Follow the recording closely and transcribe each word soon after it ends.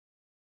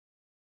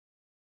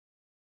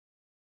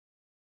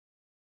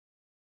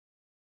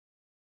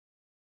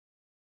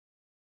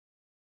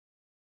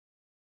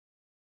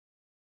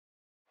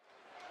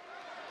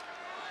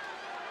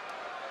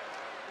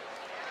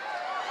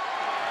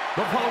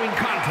The following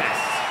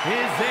contest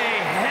is a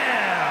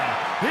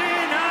Hell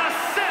in a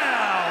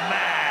Cell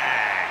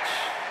match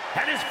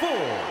and is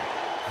for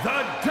the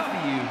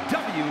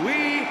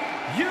WWE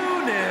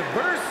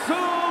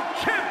Universal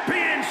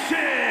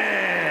Championship.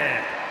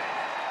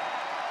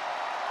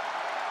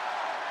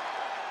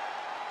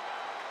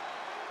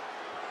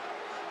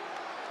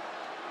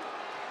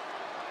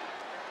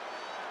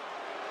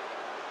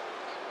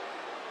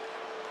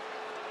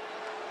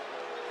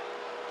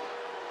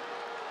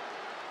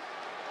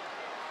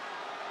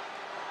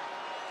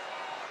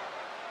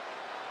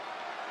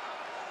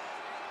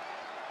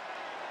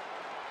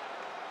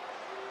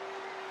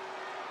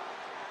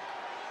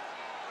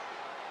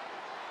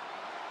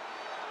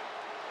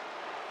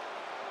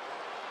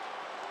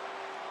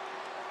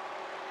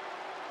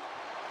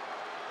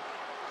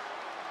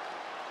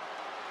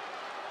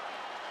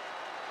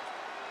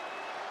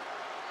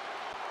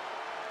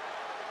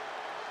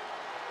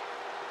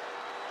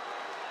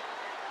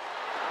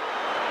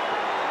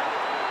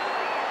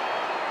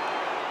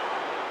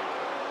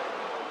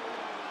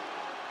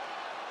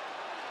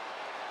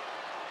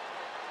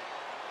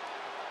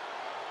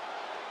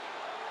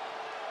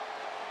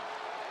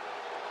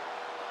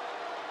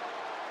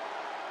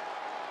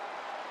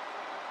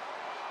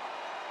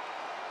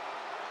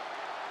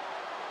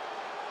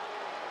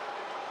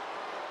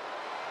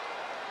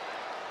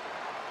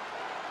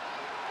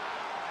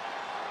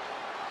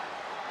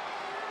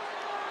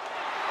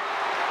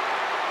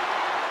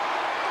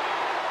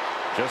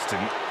 Just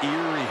an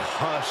eerie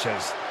hush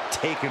has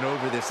taken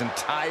over this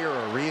entire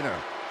arena.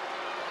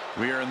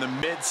 We are in the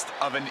midst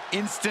of an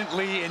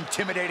instantly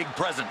intimidating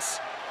presence.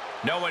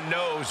 No one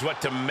knows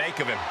what to make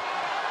of him.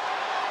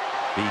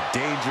 The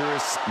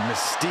dangerous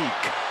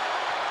mystique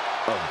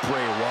of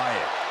Bray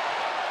Wyatt.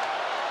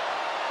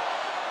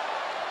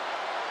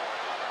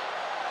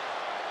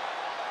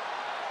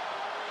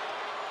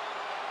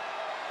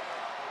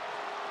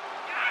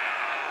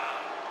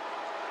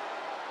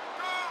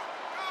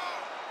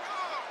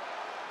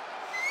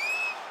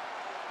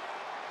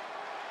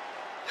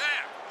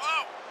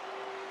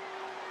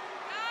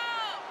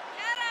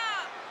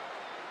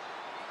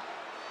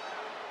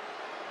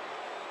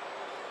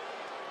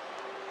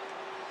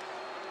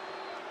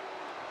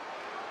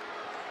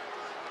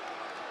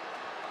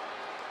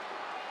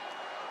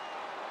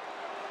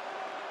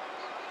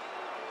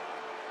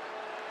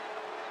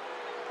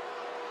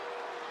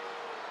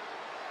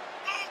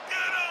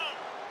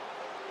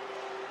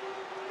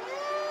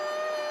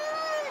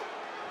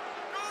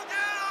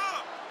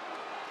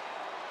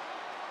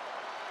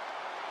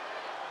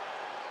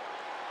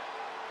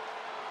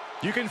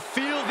 You can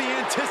feel the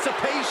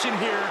anticipation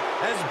here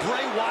as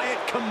Bray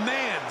Wyatt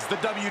commands the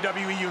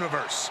WWE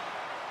Universe.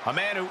 A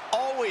man who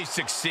always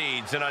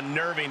succeeds in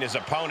unnerving his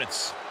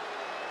opponents.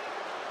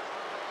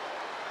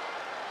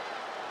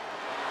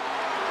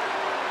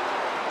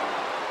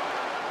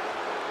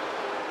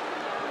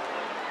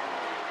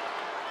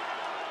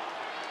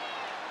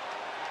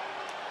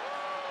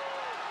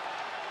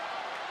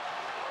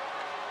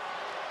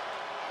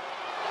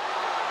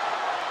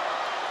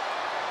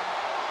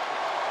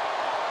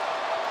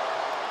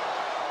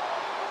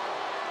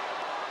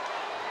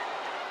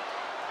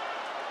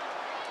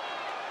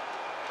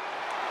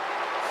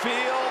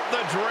 Feel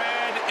the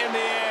dread in the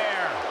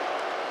air.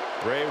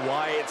 Bray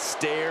Wyatt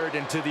stared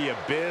into the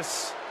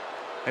abyss,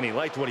 and he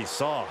liked what he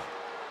saw.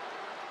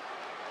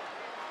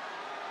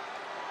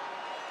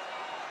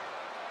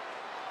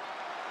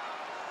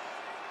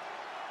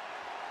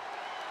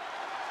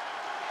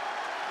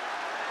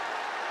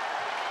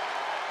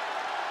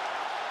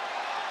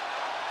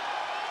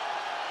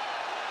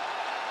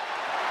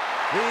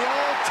 The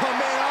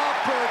ultimate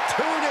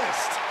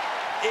opportunist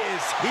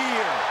is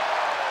here.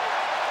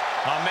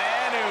 A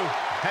man who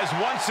has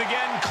once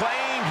again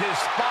claimed his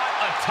spot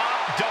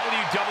atop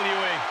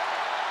WWE.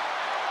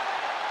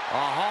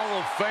 A Hall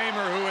of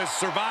Famer who has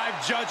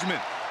survived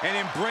judgment and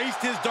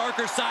embraced his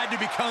darker side to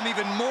become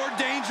even more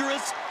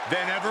dangerous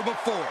than ever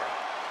before.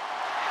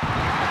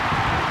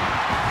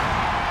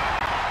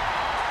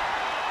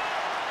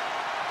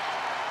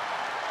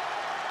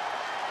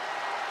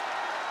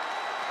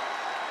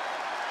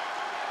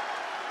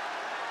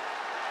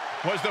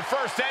 Was the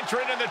first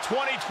entrant in the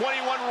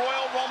 2021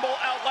 Royal Rumble,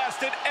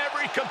 outlasted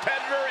every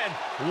competitor and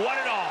won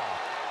it all.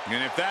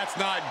 And if that's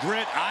not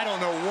grit, I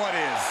don't know what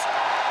is.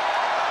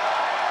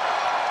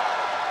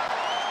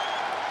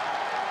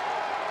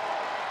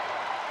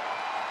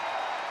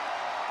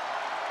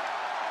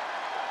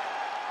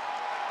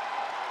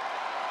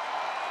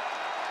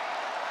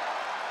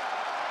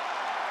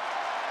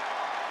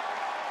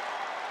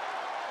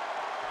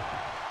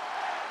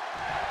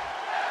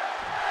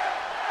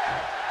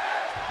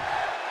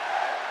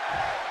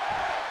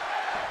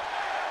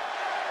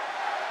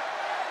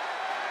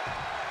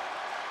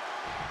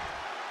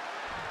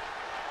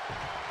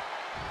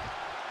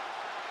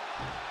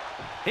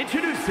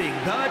 Introducing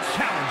the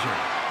challenger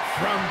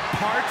from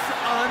parts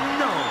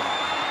unknown,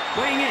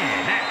 weighing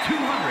in at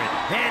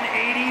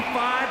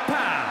 285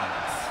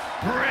 pounds,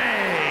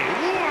 Bray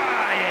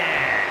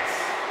Wyatt.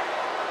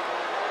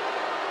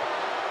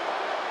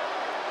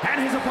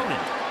 And his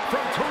opponent,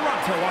 from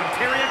Toronto,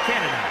 Ontario,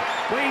 Canada,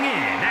 weighing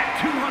in at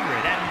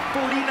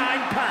 249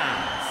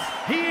 pounds,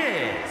 he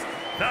is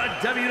the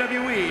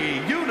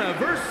WWE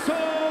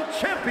Universal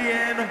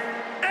Champion,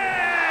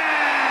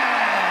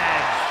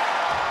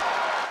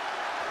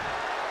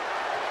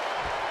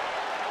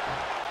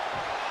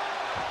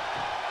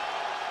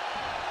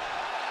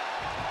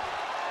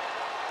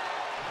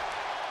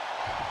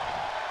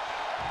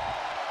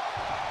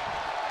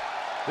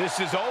 This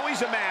is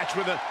always a match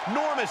with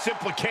enormous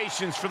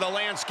implications for the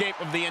landscape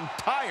of the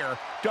entire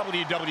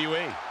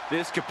WWE.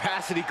 This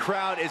capacity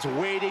crowd is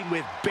waiting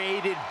with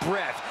bated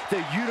breath.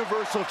 The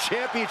Universal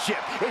Championship.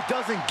 It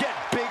doesn't get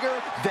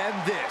bigger than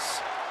this.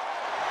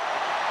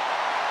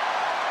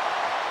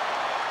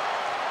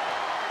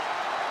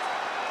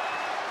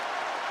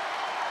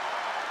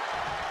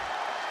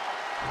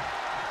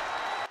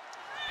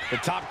 The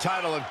top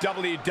title of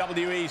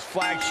WWE's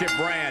flagship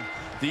brand,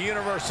 the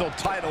Universal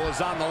title,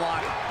 is on the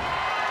line.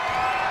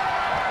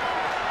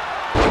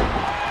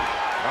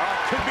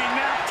 Could be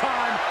nap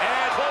time,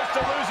 and close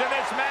to losing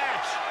this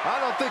match. I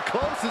don't think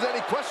close is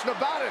any question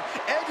about it.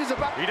 Edge is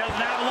about... He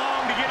doesn't have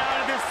long to get out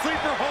of this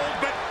sleeper hold,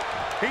 but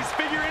he's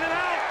figuring it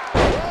out.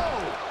 Whoa!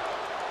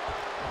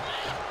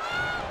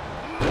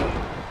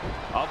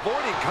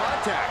 Avoiding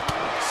contact.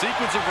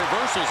 Sequence of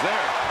reversals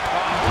there.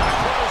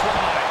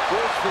 Clothesline.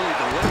 Forcefully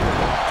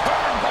delivered.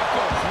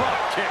 Turnbuckle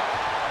drop kick.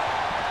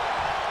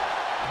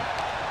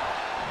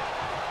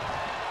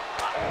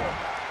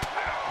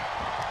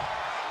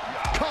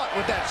 Caught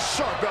with that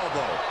sharp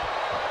elbow.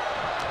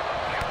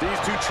 These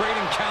two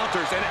trading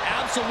counters, an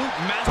absolute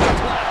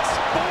masterclass.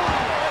 Boom!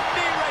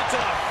 Knee right to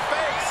the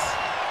face.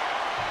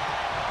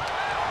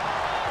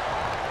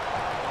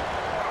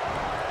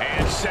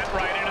 And sent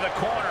right into the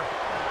corner.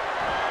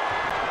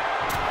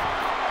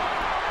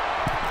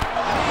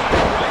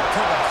 Right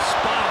to the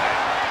spine.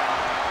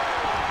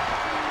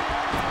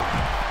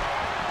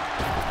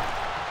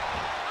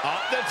 Up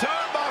the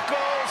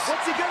turnbuckles.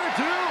 What's he gonna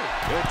do?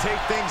 He'll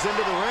take things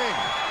into the ring.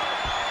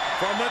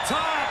 From the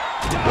top.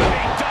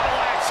 Diving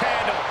double axe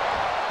handle.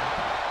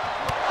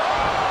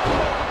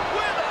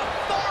 With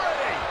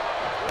authority.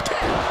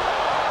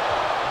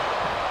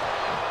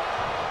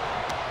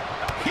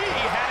 He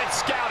had it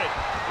scouted.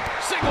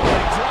 Single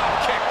leg drop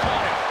kick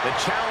caught him. The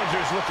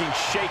challenger's looking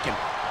shaken.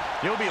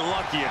 He'll be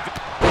lucky if...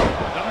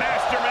 The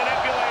master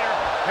manipulator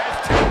has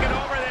taken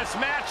over this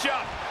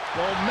matchup.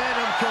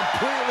 Momentum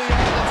completely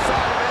on the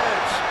side of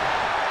Edge.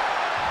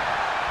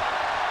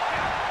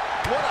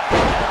 What a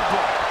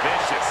headbutt.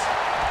 Vicious.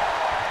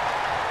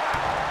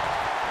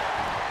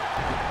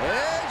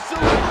 Edge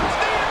delivers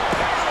the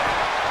impact.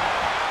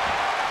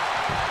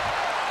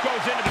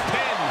 Goes into the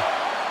pin.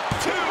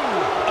 2.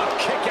 A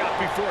kick out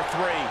before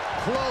 3.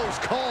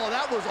 Close call.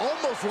 That was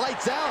almost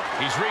lights out.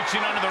 He's reaching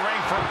under the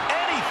ring for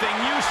anything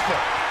useful.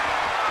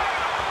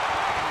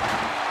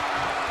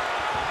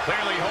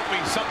 Clearly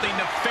hoping something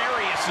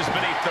nefarious is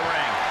beneath the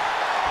ring.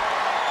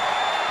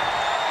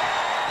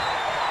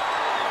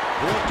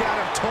 Look at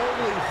him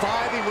totally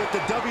vibing with the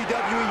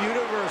WWE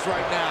Universe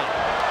right now.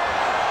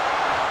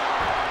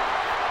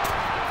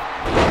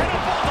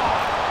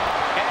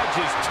 Edge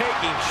is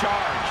taking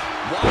charge.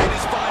 Wyatt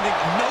is finding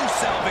no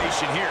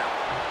salvation here.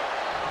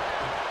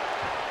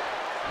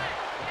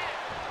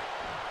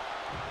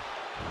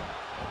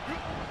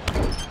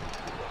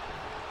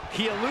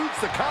 He eludes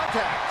the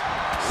contact.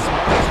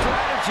 Smart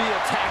strategy,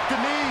 attack the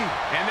knee.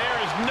 And there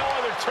is no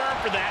other term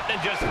for that than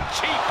just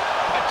cheap.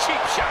 A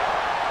cheap shot.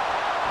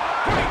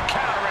 Great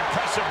counter,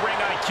 impressive ring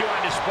IQ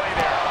on display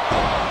there.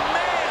 Oh,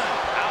 man!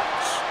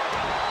 Ouch.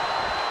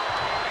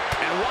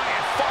 And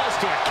Wyatt falls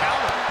to a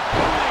counter.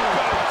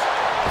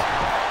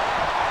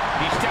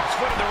 He steps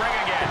foot in the ring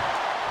again.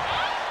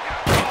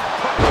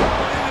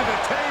 Into the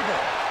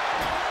table.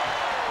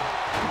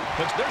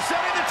 They're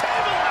setting the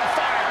table on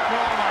fire.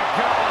 Oh, my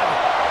God.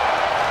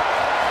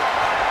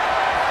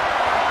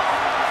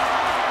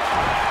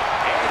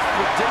 Edge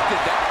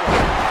predicted that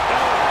one.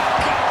 Oh,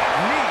 God.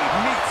 Knee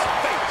meets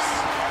face.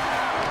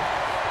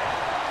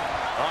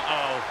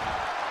 Uh-oh.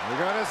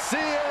 We're gonna see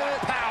it.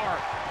 Power.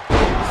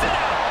 Sit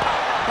down.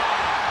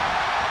 Powerbomb.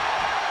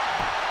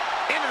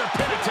 Into the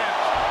pin attempt.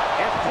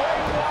 And Bray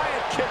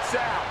Wyatt kicks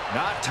out.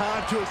 Not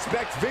time to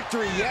expect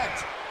victory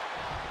yet.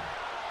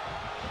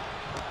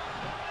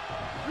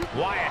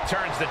 Wyatt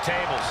turns the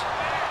tables.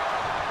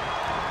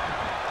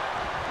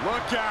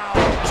 Look out.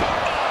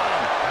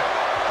 Chokebomb.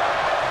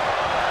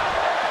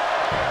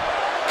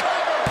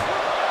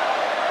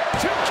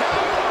 Two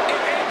count.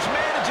 And Edge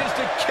manages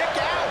to kick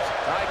out.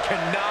 I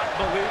cannot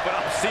believe what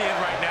I'm seeing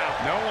right now.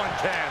 No one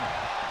can.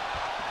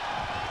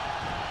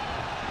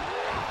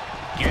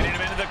 Getting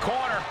him into the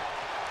corner.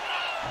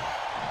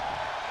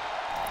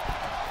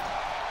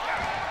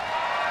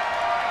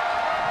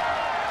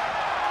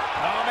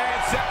 Oh, man,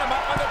 setting him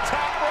up on the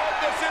top rope.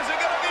 This isn't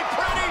going to be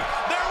pretty.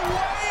 They're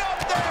way up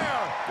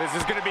there. This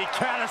is going to be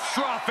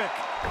catastrophic.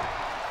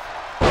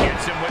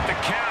 Gets him with the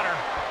counter.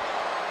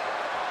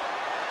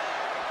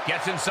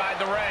 Gets inside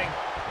the ring.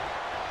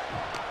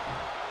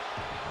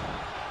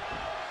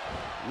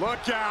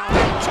 Look out.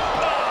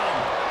 Chokebomb.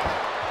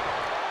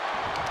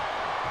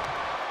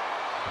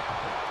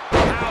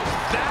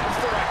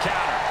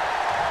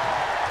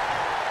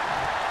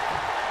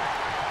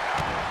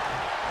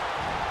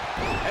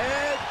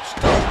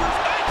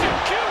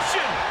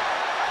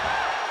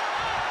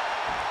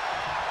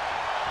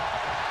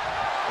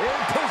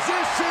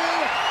 position,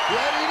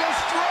 ready to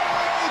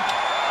strike.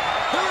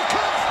 Here it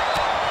comes.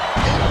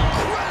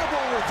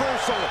 Incredible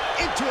reversal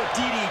into a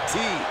DDT.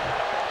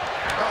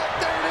 Oh,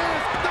 there it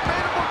is. The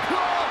mandible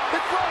claw.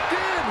 It's locked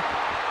in.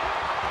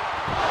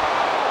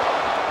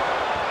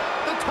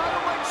 The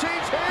title might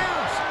change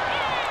hands.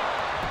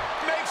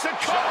 Makes a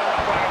cover.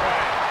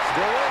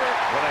 Still in it.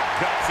 What a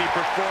gutsy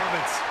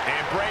performance.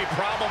 And Bray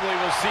probably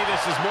will see this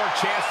as more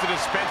chance to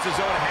dispense his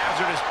own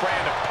hazardous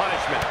brand of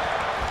punishment.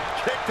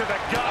 Kick to the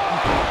gut.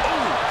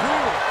 Ooh,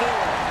 brutal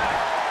forward.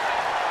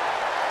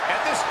 At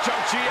this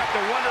juncture, you have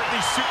to wonder if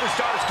these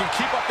superstars can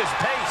keep up this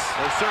pace.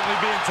 They're certainly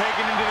being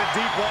taken into the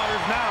deep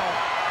waters now.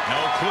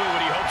 No clue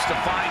what he hopes to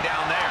find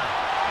down there.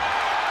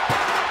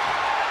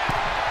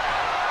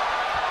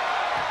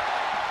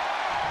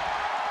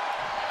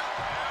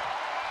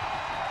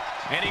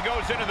 And he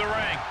goes into the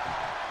ring.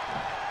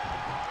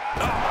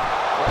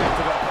 Right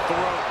to the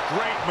throat.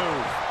 Great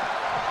move.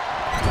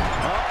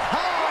 Up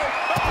high.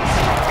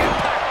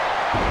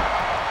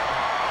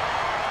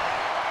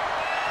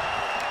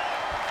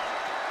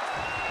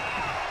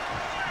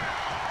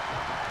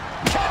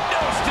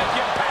 Kendo stick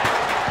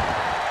impact.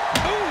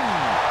 Boom.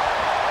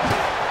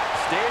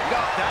 Staved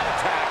off that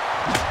attack.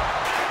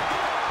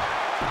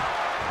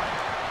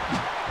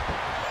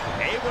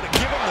 Able to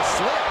give him the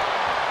slip.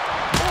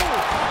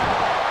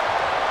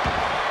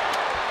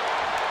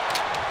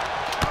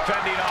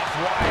 Fending off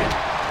Wyatt.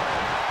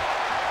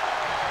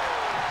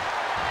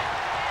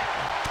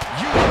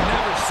 You will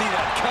never see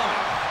that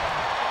coming.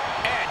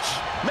 Edge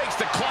makes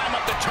the climb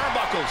up the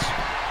turnbuckles.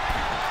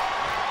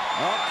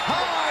 Up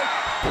high.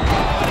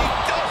 But he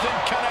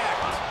doesn't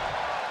connect.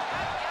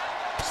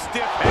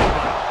 Stiff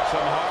headbutt.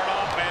 Some hard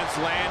offense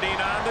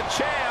landing on the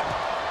champ.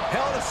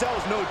 Hell in a Cell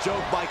is no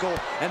joke, Michael,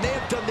 and they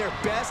have done their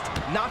best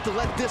not to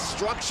let this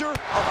structure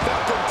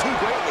affect them too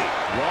greatly.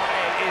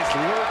 Wyatt is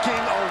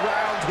lurking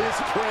around his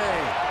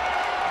prey.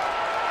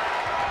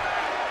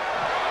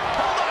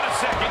 Hold on a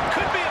second.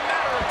 Could be a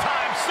matter of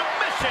time.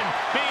 Submission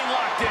being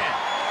locked in.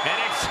 An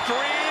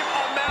extreme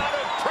amount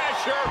of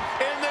pressure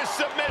in this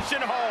submission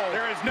hold.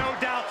 There is no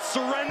doubt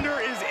surrender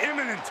is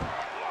imminent.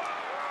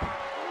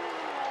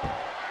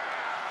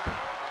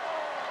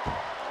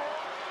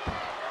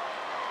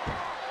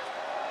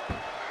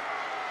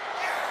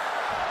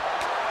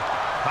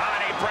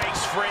 Body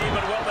breaks free,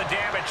 but will the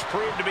damage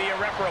prove to be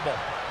irreparable?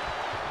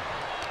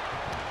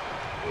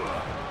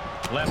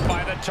 Left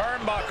by the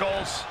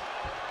turnbuckles.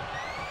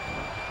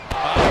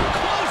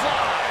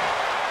 Clothesline.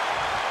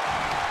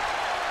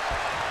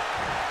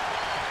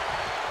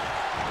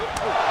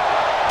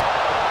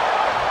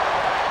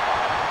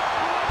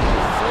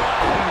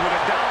 Flattened with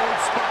a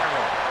downward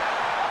spiral.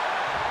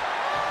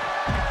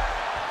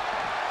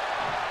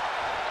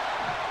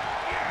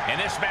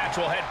 And this match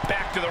will head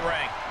back to the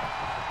ring.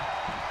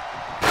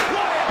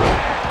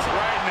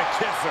 Right in the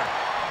kisser.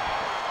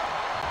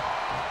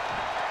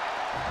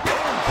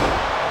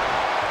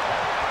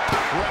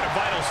 We're at a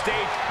vital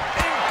stage.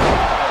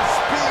 Incredible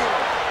spear.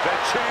 The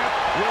champ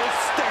will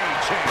stay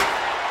champ.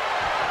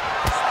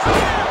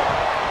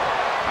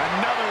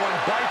 Another one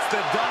bites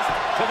the dust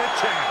to the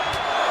champ.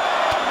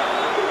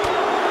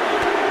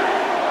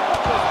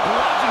 Just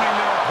bludgeoning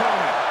their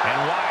opponent. And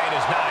Wyatt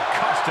is not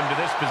accustomed to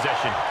this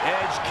position.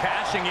 Edge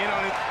cashing in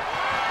on it.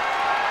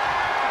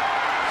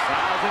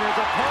 Sizing his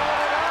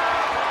opponent out.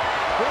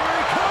 Here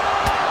he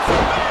comes.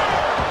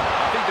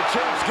 I think the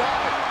champ's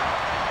got it.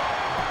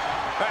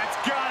 That's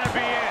gotta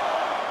be it.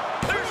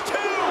 There's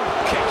two.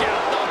 Kick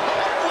out. The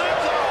heart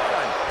lives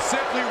on.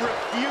 Simply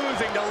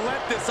refusing to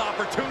let this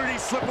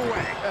opportunity slip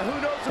away. And who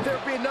knows if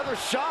there'll be another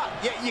shot.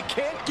 Yet you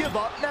can't give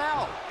up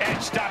now. Edge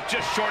stopped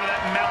just short of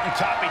that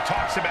mountaintop he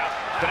talks about.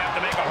 Gonna have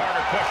to make a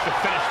harder push to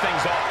finish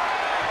things off.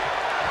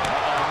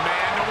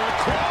 Mandible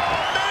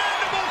claw.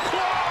 Mandible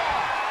claw.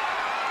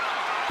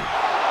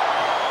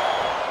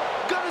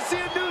 Gonna see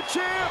a new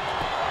champ.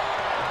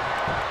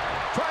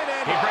 Trying to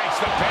end He it. breaks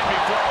the pin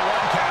before a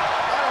 1 count.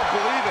 I don't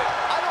believe it.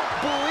 I don't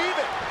believe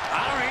it.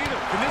 I don't either.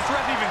 Can this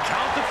ref even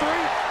count to 3?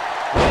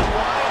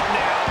 Wyatt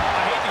now.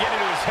 I hate to get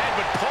into his head,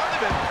 but part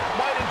of him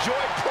might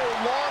enjoy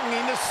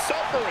prolonging the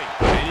suffering.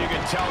 And you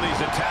can tell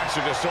these attacks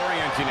are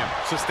disorienting him.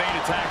 Sustained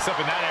attacks up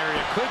in that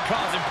area could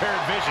cause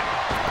impaired vision.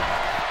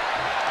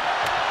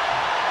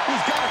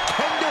 He's got a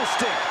kendo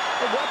stick,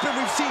 a weapon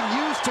we've seen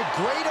used to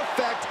great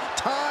effect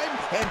time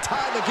and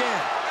time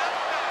again.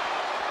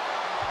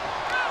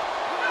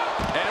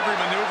 Every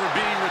maneuver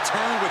being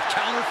returned with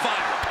counter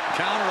fire.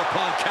 Counter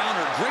upon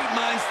counter. Great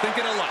minds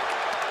thinking alike.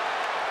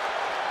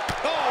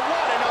 Oh,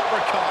 what an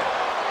uppercut.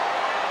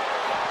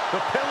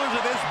 The pillars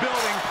of this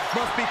building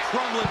must be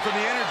crumbling from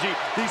the energy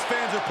these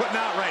fans are putting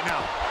out right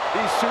now.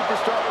 These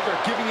superstars are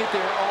giving it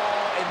their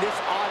all, and this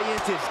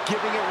audience is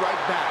giving it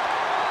right back.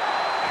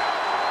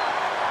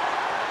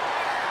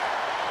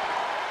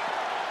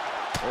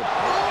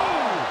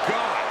 Oh,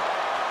 God.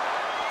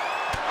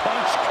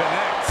 Punch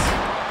connects.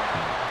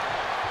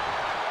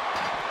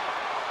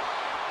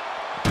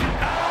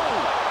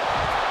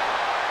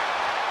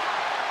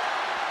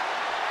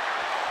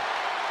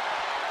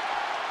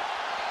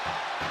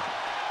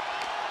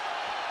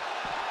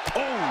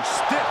 Oh,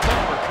 stiff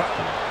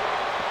uppercut.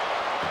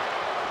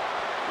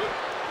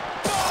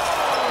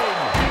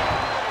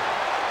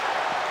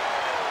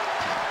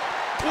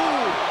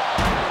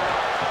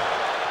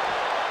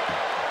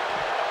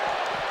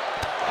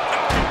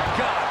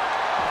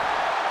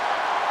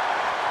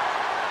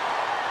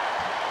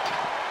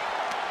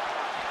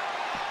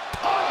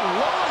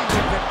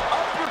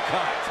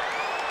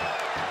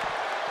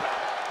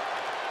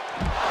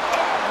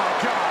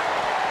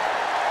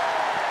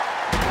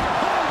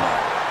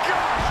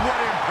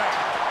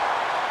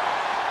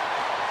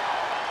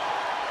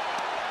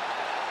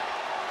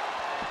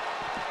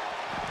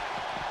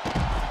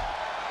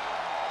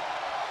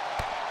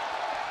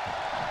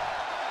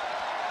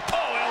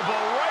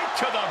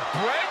 To the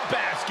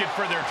breadbasket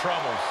for their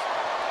troubles.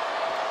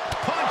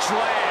 Punch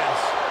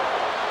lands.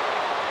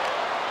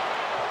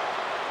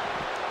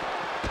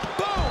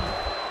 Boom!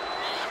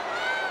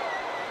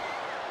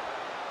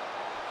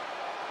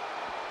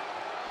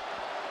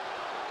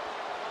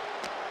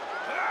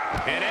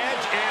 And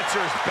Edge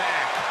answers back.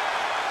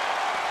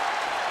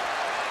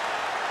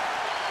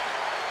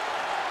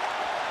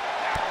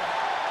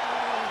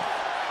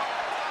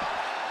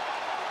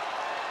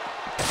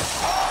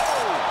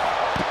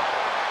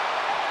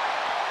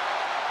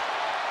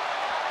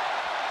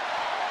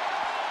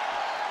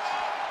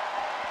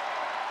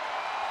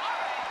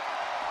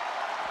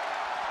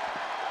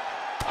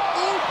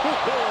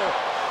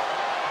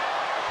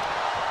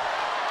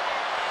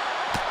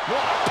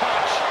 What a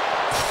punch.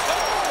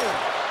 Oh!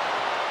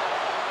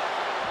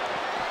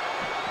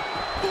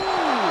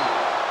 Ooh!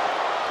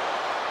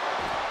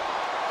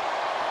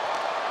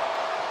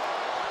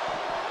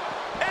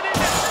 And it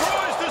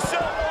destroys the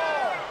cell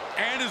wall.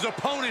 And his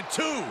opponent,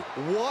 too.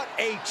 What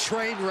a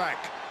train wreck.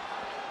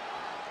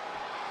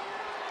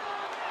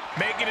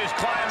 Making his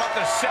climb up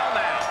the cell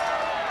now.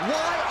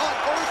 Why on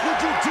earth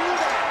would you do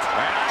that?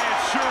 And I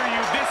assure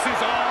you, this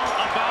is all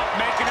about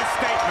making a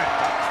statement.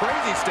 A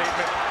crazy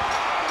statement.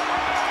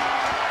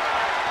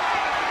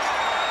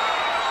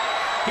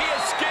 He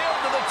has scaled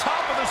to the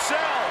top of the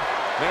cell.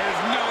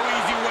 There's no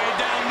easy way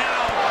down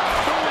now.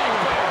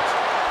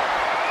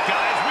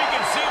 Guys, we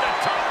can see the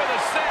top of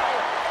the cell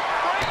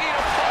breaking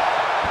apart.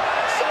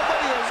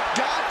 Somebody has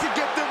got to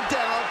get them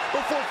down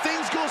before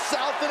things go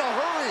south in a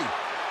hurry.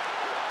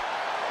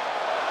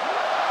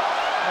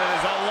 That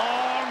is a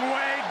long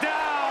way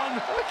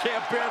down. I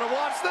can't bear to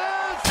watch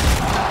this.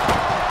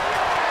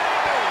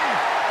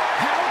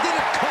 How did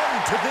it come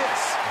to this?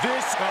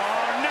 Oh,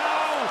 no.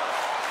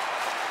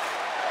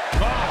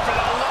 Oh, for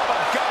the love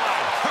of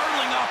God.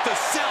 Hurling off the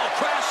cell,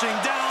 crashing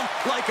down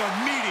like a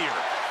meteor.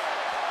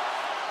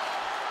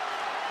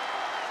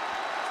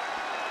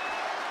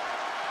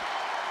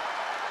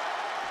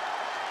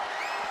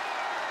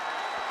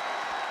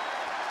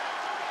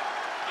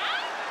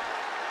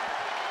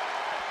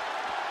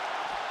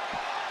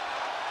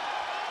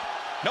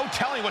 No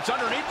telling what's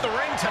underneath the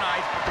ring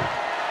tonight.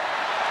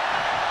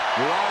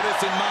 With all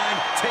this in mind,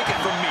 take it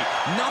from me.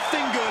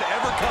 Nothing good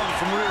ever comes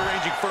from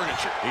rearranging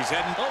furniture. He's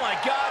heading. Oh, my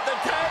God, the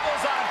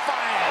table's on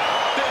fire.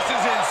 This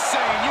is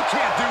insane. You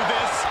can't do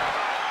this.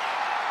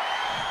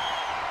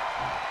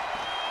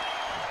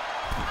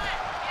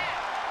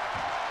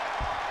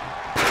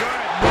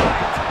 Good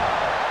night.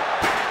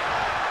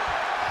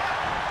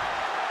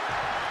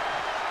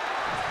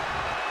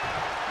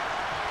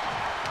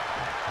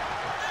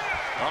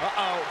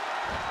 Uh-oh.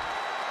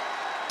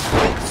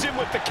 Hits him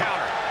with the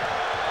counter.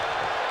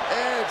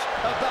 Edge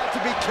about to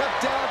be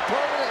kept down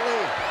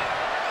permanently.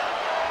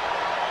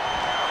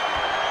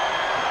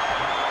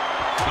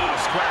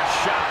 Square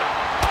shot.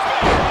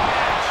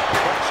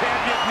 The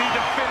champions need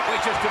to finish.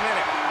 Wait just a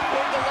minute.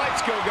 Where'd the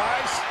lights go,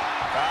 guys?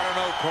 I don't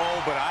know, Cole,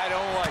 but I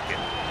don't like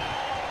it.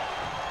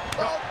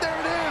 Oh, there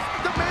it is.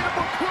 The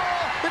mandible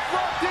claw. It's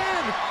locked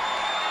in.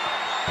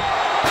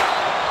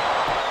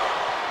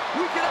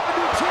 We can have a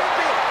new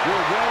champion.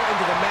 We're well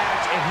into the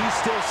match, and he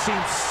still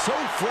seems so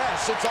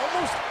fresh. It's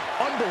almost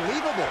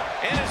unbelievable.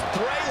 And is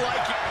Bray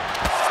like it?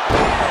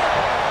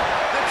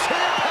 The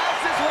champ has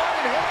this one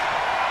in hand.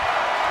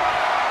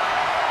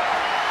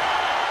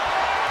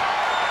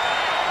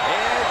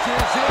 Edge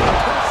is in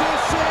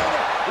position,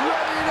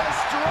 ready to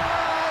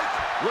strike.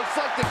 Looks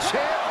like the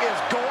champ is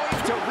going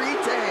to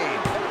retain.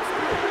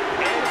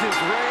 Edge's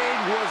reign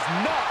was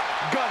not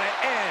gonna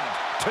end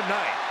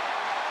tonight.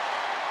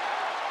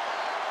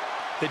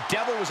 The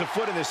devil was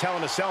afoot in this Hell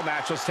in a Cell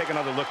match. Let's take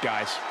another look,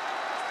 guys.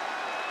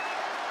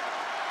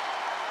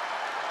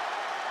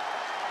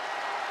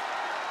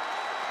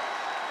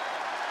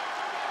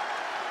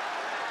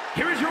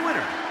 Here is your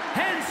winner,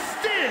 and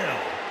still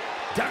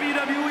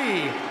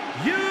WWE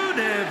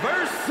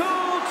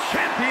Universal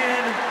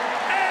Champion,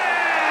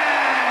 Edge!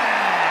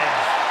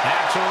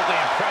 Absolutely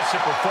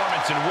impressive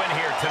performance and win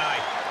here tonight.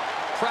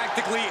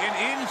 Practically an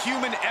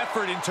inhuman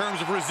effort in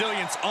terms of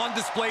resilience on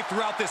display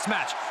throughout this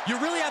match. You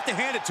really have to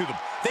hand it to them.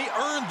 They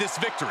earned this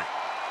victory.